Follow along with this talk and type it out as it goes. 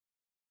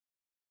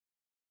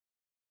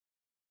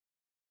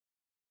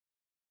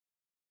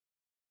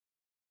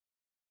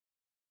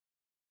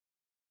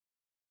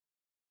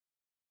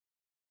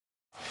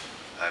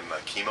I'm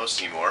Kimo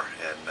Seymour,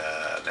 and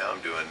now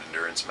I'm doing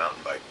endurance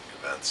mountain bike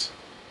events.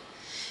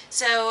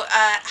 So,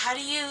 how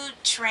do you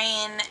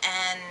train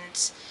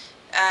and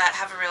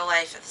have a real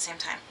life at the same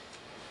time?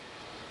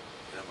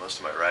 Most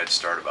of my rides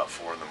start about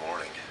 4 in the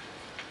morning.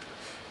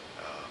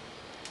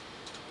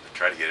 I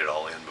try to get it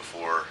all in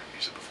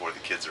usually before the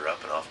kids are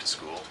up and off to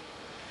school.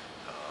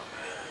 Um,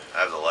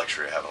 I have the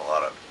luxury of having a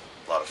lot of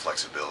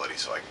flexibility,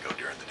 so I can go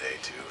during the day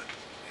too,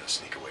 and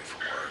sneak away from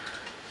work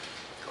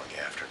or go in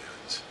the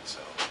afternoons. So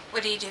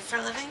What do you do for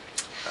a living?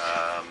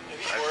 I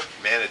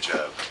manage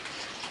a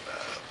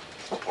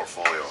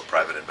portfolio of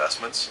private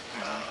investments.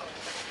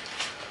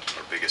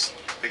 Our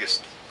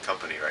biggest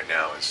company right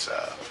now is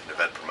an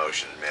event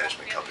promotion and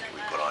management company.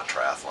 We put on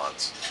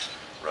triathlons,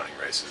 running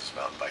races,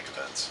 mountain bike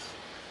events.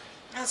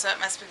 Oh, so it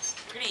must be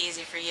pretty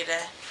easy for you to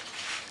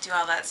do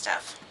all that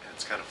stuff. And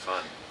it's kind of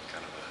fun,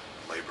 kind of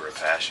a labor of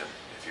passion,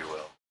 if you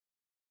will.